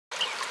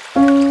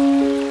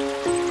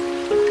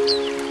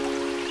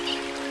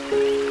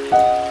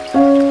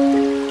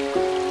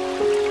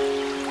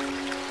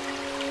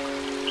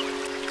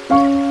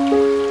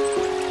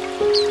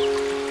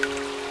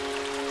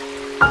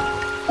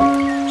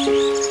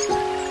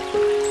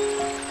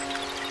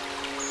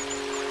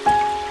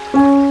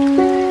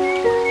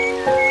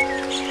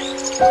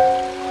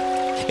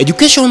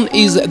Education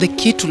is the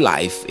key to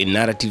life, a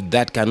narrative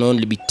that can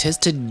only be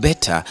tested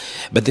better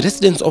by the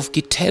residents of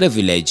Kitere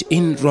village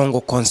in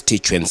Rongo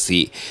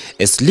constituency,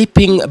 a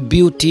sleeping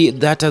beauty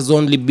that has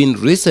only been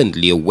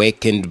recently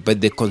awakened by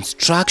the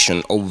construction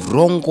of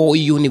Rongo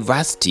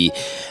University,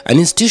 an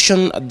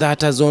institution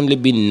that has only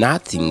been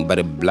nothing but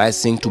a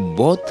blessing to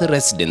both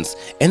residents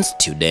and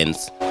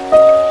students.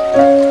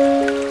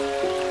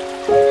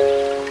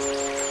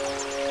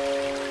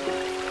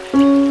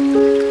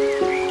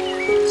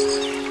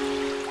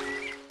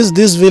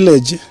 This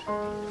village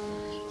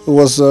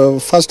was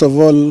first of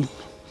all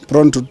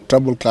prone to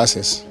trouble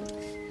classes,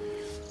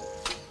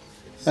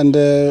 and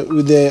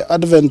with the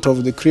advent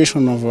of the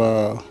creation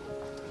of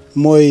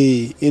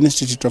Moi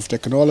Institute of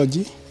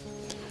Technology,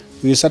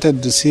 we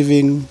started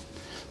receiving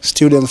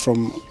students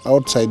from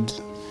outside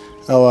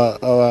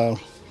our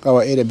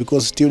area,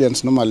 because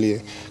students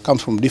normally come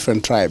from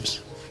different tribes,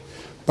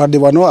 but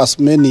there were not as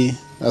many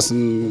as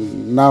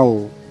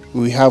now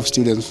we have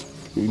students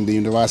in the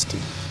university.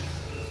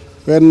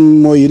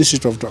 When Moi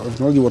Institute of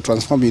Technology was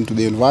transformed into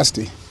the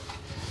university,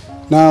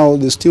 now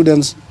the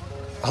students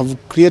have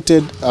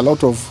created a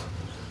lot of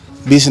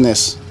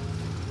business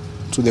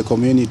to the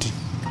community.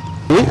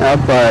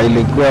 Hapa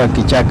ilikuwa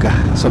kichaka,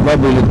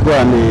 sababu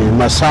ilikuwa ni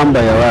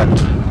masamba ya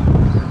watu.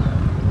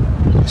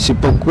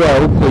 Sipokuwa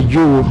huko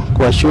juu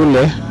kwa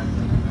shule,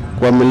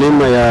 kwa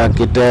milima ya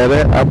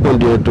Kitere, hapo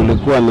ndio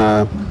tulikuwa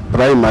na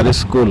primary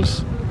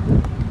schools,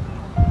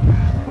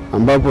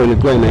 ambapo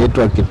ilikuwa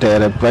inaitwa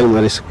Kitere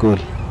Primary School.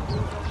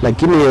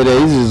 Lakini area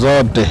hizi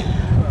zote,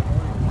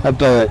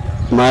 hata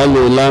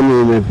mahali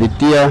Lamu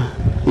imepitia,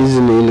 hizi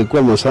ni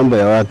ilikuwa masamba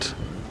ya watu.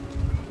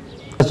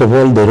 First of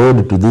all, the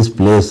road to this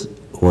place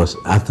was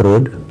earth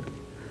road,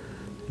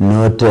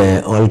 not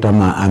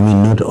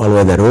not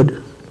all-weather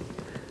road.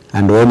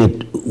 And when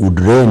it would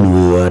rain,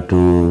 we were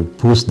to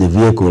push the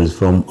vehicles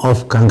from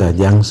off Kanga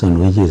Junction,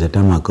 which is a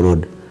tarmac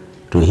road,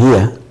 to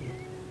here,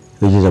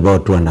 which is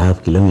about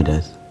 2.5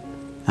 kilometers.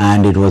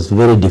 And it was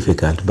very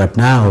difficult. But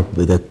now,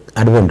 with the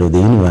advent of the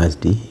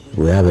university,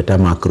 we have a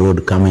tarmac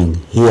road coming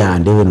here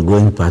and even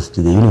going past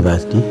the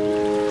university.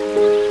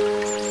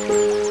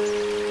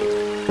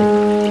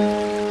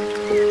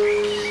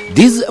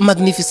 This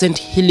magnificent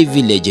hilly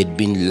village had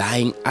been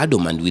lying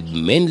adamant with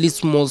mainly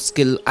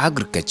small-scale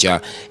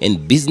agriculture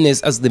and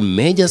business as the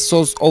major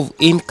source of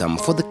income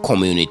for the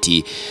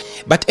community.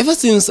 But ever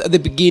since the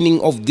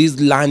beginning of this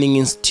learning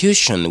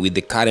institution, with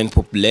the current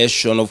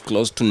population of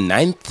close to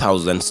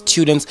 9,000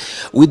 students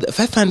with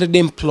 500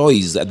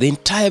 employees, the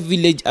entire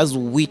village has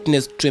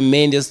witnessed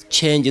tremendous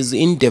changes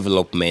in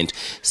development,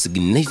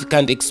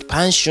 significant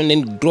expansion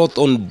and growth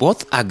on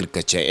both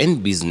agriculture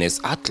and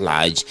business at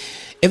large.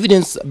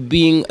 Evidence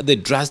being the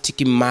drastic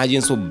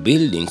emergence of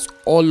buildings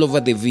all over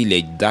the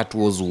village that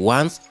was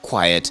once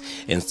quiet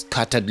and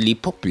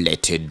scatteredly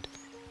populated.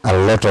 A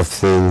lot of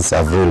things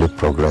have really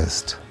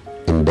progressed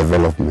in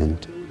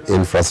development.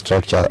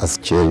 Infrastructure has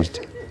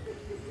changed.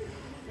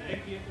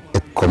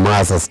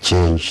 Commerce has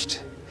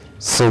changed.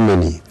 So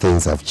many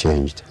things have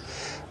changed.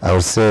 I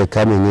would say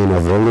coming in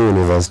of Rongo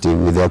University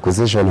with the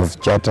acquisition of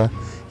charter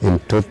in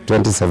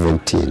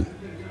 2017,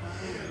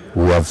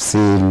 we have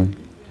seen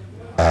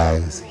a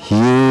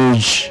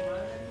huge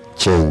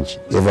change,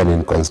 even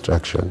in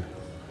construction.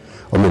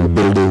 I mean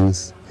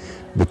buildings,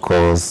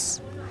 because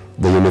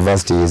the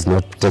university is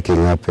not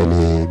taking up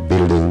any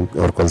building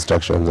or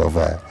construction of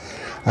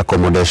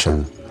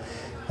accommodation.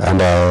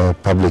 Under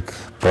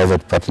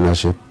public-private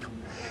partnership,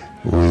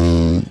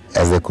 we,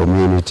 as a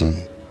community,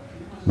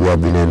 we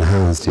have been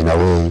enhanced in a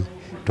way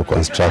to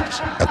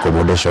construct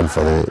accommodation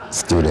for the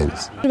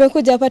students.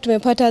 Tumekuja hapa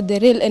tumepata the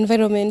real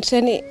environment,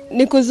 yani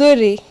ni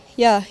kuzuri.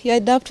 Yeah, you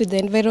adapt with the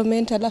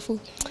environment, alafu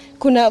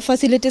kuna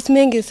facilities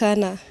mengi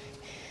sana.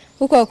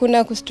 Huko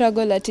hakuna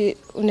kustruggle ati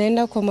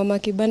unaenda kwa mama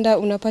kibanda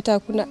unapata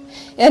hakuna,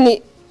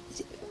 yani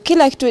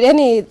kila kitu,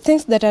 yani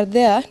things that are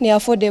there ni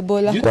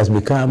affordable. It has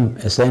become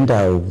a center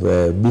of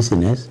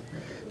business,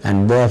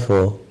 and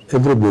therefore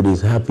everybody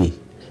is happy.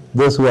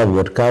 Those who have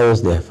got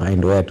cows, they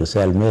find where to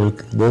sell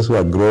milk. Those who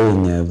are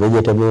growing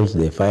vegetables,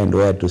 they find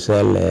where to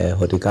sell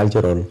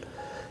horticultural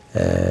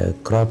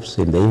crops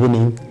in the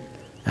evening.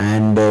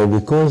 And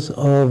because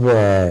of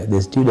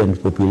the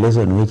student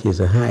population, which is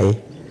high,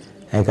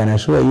 I can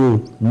assure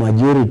you,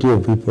 majority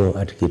of people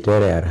at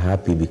Kitere are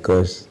happy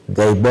because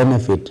they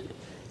benefit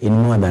in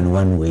more than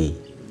one way.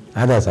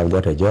 Others have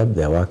got a job,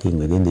 they are working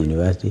within the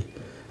university.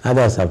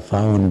 Others have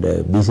found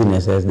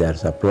businesses, they are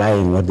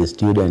supplying what the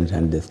students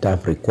and the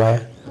staff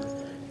require.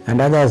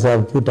 And others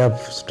have put up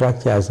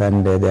structures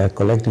and they are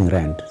collecting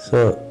rent.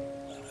 So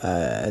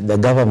the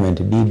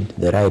government did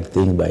the right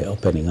thing by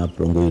opening up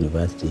Rongo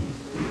University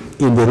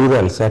in the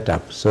rural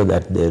setup, so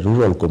that the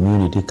rural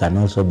community can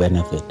also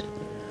benefit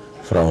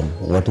from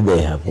what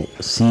they have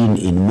seen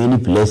in many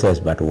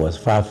places but was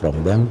far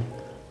from them,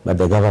 but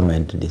the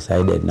government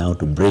decided now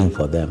to bring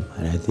for them.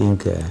 And I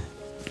think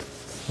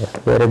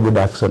very good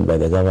action by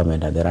the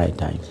government at the right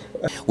time.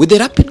 With the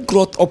rapid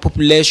growth of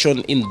population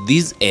in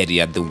this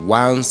area, the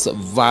once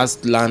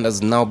vast land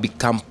has now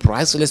become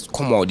priceless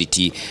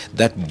commodity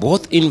that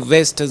both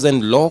investors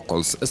and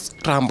locals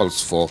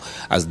scrambles for,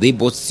 as they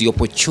both see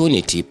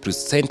opportunity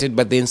presented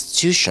by the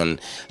institution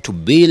to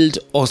build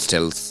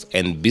hostels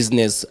and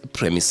business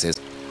premises.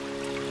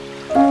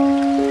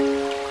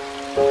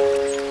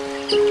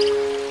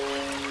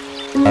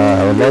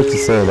 I would like to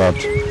say that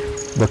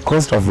the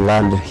cost of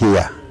land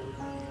here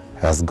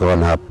has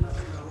gone up,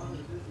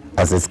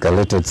 has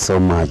escalated so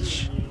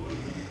much.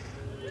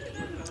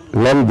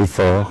 Long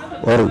before,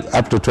 or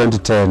up to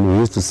 2010, we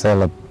used to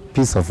sell a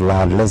piece of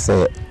land, let's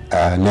say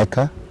an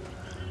acre,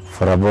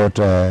 for about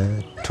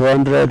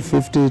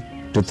 250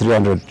 to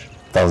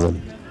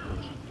 300,000.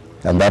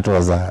 And that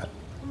was an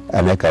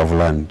acre of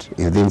land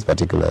in this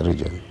particular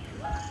region.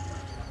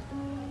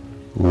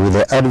 With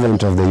the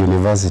advent of the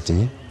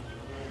university,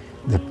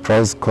 the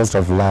cost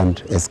of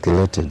land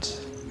escalated.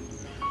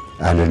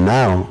 And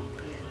now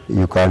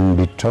you can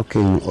be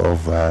talking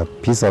of a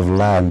piece of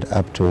land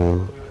up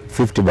to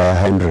 50 by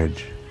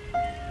 100,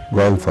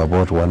 going for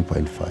about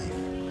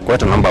 1.5.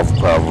 Quite a number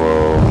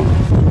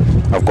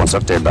have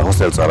constructed the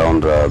hostels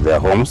around their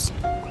homes,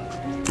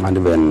 and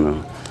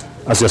even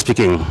as you're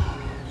speaking,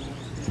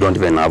 don't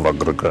even have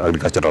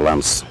agricultural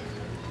lands,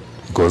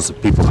 because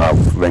people have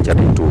ventured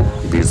into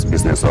this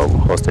business of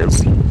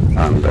hostels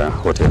and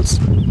hotels.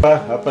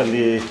 Hapa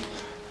ni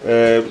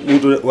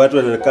watu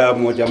wanakaa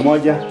moja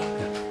moja,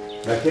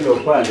 na kila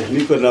upande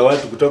niko na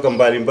watu kutoka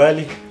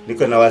mbalimbali,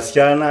 niko na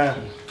wasichana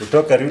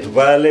kutoka Rift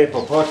Valley,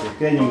 popote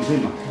Kenya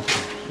mzima.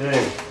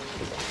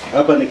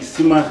 Hapa ni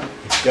kisima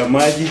cha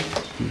maji,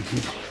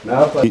 na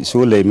hapa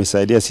shule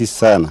imesaidia sisi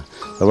sana,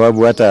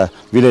 sababu hata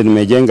vile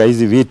nimejenga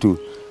hizi vitu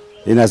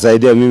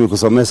inasaidia mimi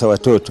kusomesha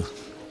watoto.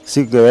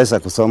 Sikuweza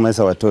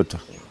kusomesha watoto,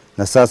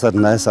 na sasa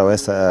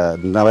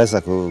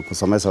tunaweza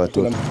kusomesha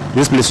watoto.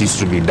 This place used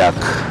to be dark,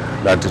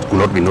 that it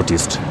could not be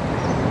noticed.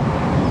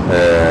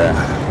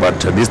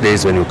 But these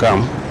days when you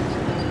come,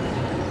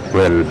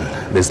 well,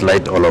 there's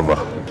light all over.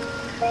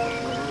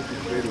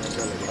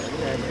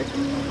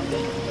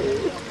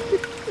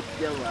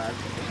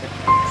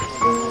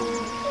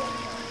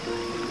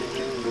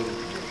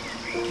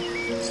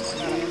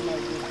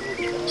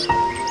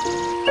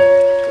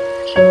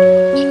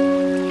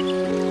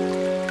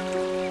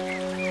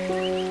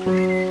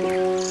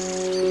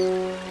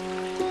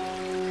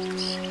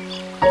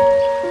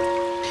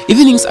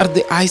 Evenings are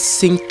the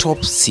icing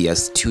tops here.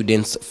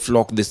 Students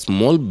flock the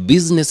small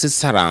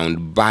businesses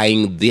around,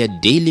 buying their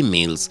daily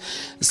meals,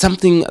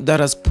 something that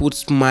has put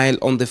smile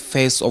on the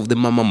face of the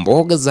mama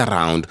mbogas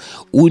around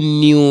who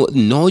knew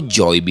no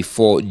joy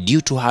before due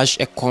to harsh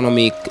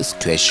economic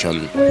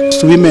situation.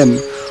 Women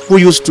who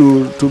used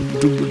to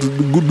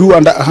do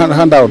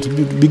handouts,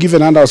 be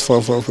given handouts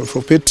for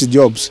petty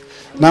jobs,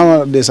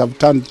 nowadays have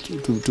turned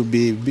to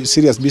be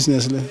serious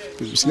business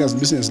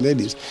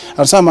ladies,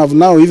 and some have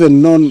now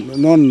even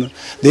known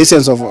the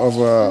essence of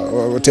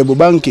table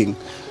banking.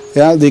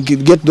 Yeah, they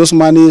get those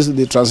monies,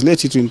 they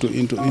translate it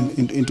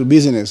into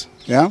business.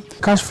 Yeah,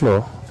 cash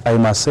flow, I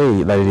must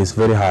say that it is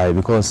very high,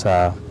 because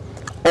all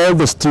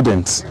the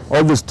students,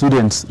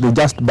 they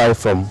just buy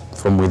from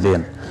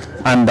within,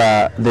 and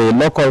the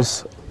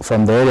locals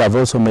from the area have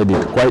also made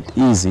it quite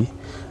easy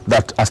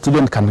that a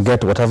student can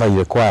get whatever he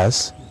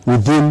requires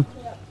within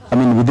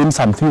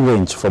some few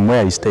range from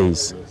where he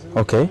stays.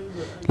 Okay,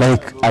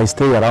 like I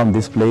stay around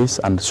this place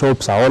and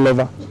shops are all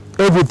over.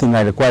 Everything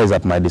I require is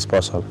at my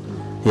disposal.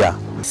 Yeah.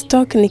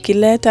 Stock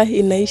nikileta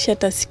inaisha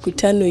hata siku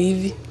 5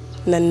 hivi,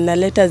 na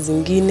ninaleta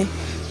zingine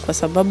kwa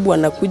sababu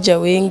wanakuja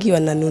wengi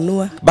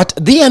wananunua.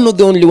 But they are not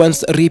the only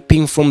ones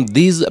reaping from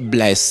this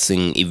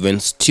blessing. Even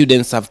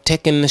students have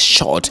taken a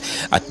shot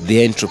at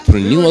their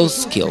entrepreneurial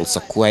skills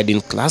acquired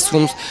in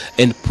classrooms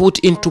and put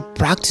into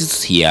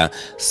practice here.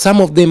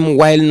 Some of them,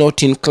 while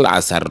not in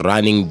class, are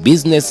running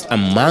business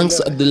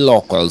amongst the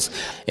locals,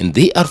 and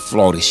they are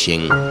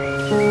flourishing.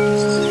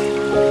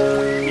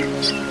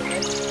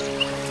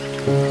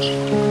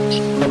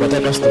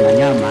 Tunatoa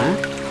nyama,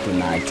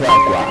 tunatoa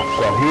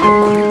kwa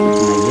huku,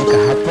 tunaiweka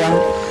hapa,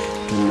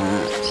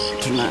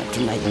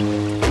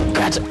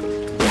 tunakata,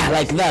 yeah,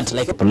 like that.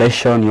 Like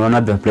population, you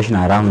know, the population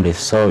around is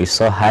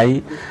so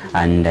high,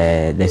 and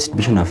the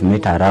distribution of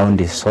meat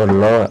around is so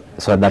low.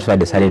 So that's why I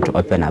decided to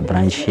open a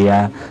branch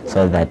here,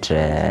 so that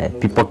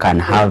people can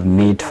have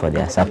meat for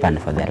their supper and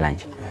for their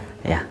lunch.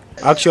 Yeah.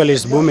 Actually,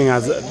 it's booming.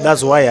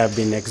 That's why I've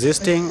been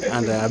existing,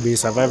 and I've been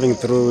surviving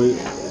through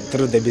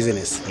the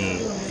business.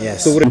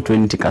 Yes. So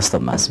 20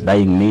 customers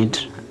buying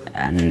meat,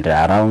 and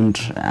around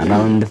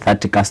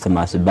 30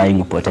 customers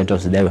buying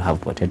potatoes. There we have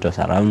potatoes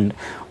around,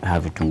 we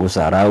have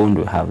tungusa around,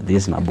 we have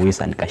these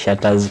mabuis and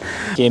kashatas.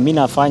 Mimi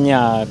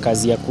nafanya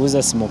kazi ya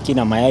kuuza smoki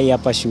na mayai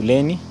hapa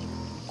shuleni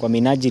kwa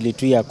minajili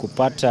tu ya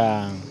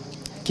kupata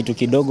kitu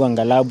kidogo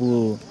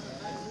angalabu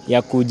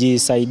ya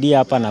kujisaidia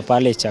hapa na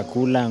pale,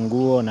 chakula,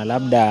 nguo, na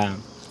labda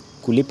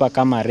kulipa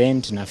kama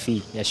rent na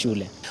fee ya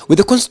shule. With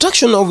the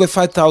construction of a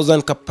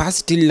 5,000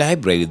 capacity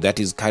library that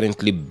is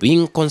currently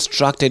being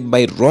constructed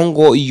by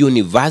Rongo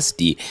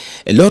University,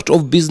 a lot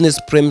of business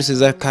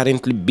premises are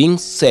currently being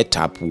set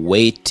up,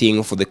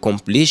 waiting for the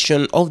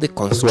completion of the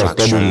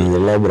construction. In the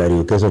library,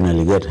 you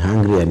occasionally get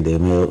hungry and they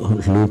may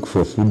look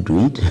for food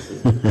to eat.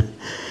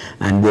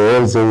 And they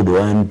also would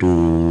want to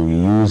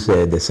use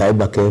the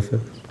cyber cafe.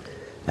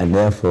 And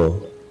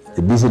therefore,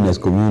 the business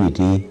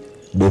community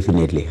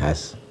definitely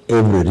has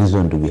every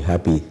reason to be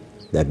happy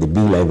that the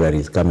big library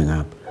is coming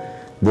up.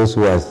 Those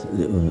who are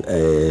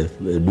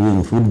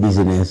doing food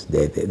business,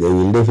 they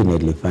will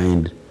definitely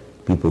find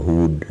people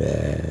who would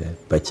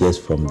purchase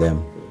from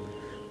them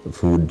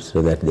food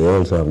so that they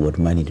also have got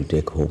money to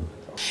take home.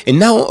 And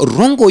now,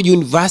 Rongo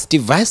University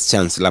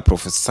Vice-Chancellor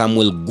Professor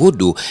Samuel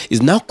Gudu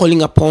is now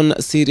calling upon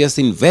serious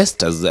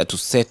investors to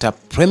set up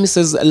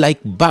premises like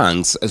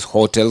banks,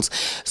 hotels,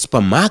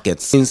 supermarkets,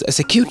 since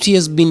security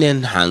has been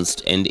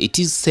enhanced and it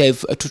is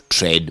safe to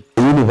trade.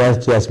 The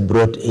university has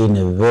brought in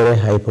a very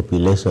high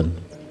population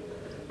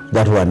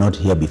that were not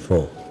here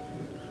before.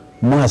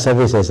 More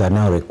services are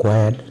now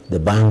required. The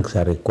banks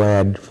are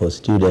required for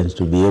students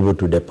to be able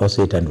to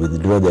deposit and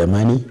withdraw their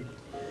money.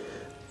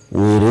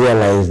 We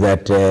realize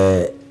that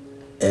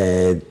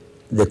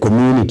the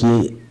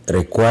community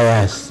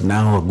requires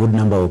now a good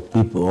number of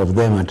people, of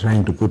them are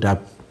trying to put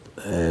up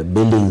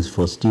buildings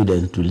for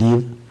students to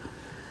live.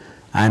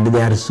 And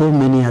there are so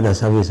many other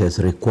services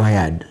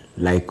required,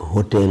 like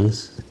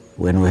hotels.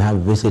 When we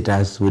have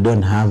visitors, we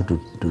don't have to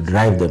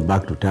drive them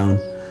back to town.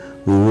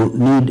 We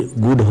need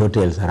good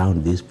hotels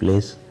around this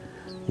place.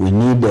 We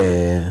need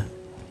good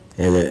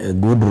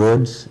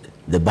roads.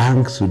 The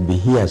banks should be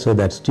here so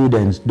that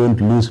students don't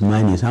lose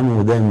money. Some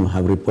of them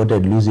have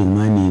reported losing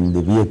money in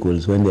the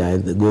vehicles when they are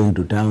going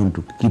to town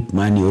to keep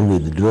money or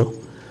withdraw.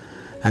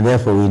 And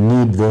therefore we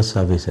need those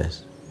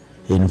services.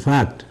 In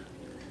fact,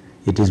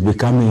 it is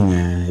becoming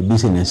a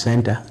business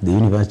center. The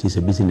university is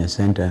a business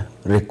center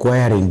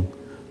requiring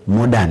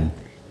modern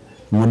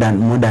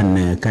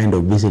kind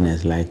of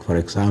business, like, for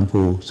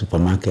example,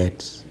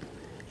 supermarkets.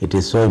 It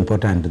is so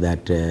important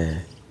that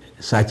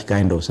such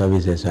kind of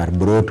services are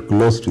brought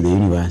close to the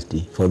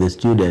university for the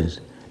students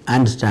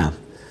and staff,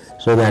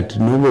 so that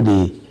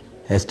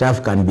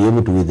staff can be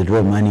able to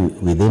withdraw money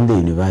within the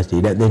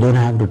university. That they don't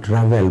have to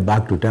travel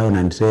back to town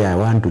and say, I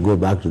want to go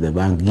back to the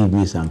bank, give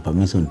me some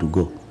permission to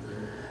go.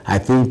 I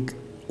think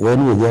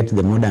when we get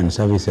the modern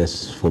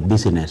services for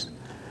business,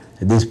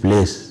 this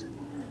place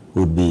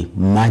would be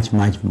much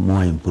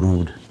more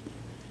improved.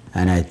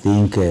 And I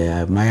think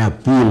my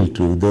appeal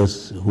to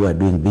those who are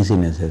doing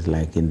businesses,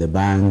 like in the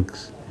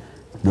banks,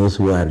 those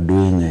who are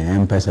doing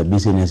M-Pesa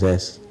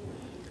businesses,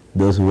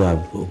 those who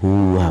have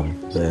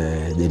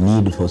the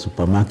need for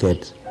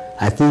supermarkets,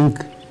 I think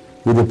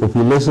with the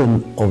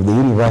population of the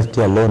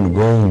university alone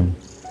going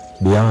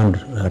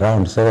beyond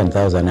around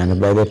 7,000, and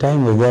by the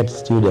time we get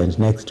students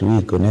next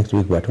week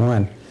but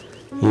one,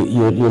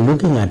 you're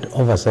looking at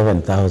over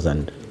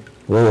 7,000,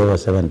 way over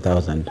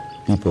 7,000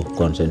 people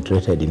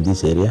concentrated in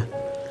this area,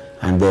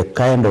 and the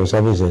kind of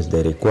services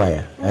they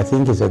require. I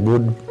think it's a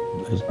good,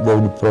 they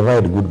will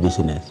provide good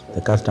business.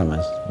 The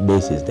customers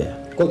base is there.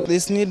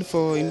 There's need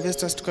for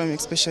investors to come,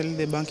 especially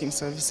the banking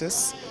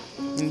services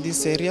in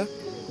this area,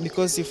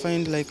 because you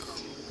find like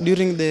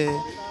during the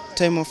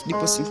time of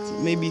deposit,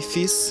 maybe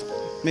fees,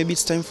 maybe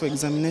it's time for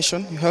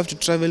examination, you have to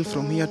travel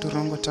from here to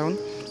Rongo town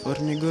or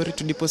Migori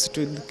to deposit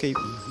with the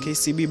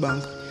KCB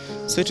bank.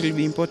 So it will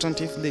be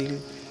important if they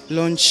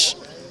launch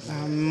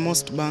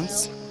most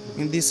banks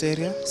in this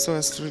area so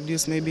as to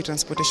reduce maybe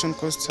transportation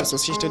costs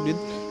associated with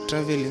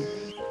traveling.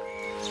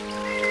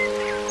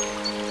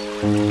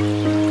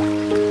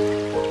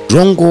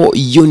 Rongo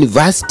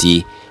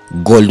University,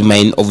 gold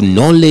mine of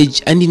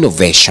knowledge and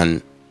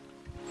innovation.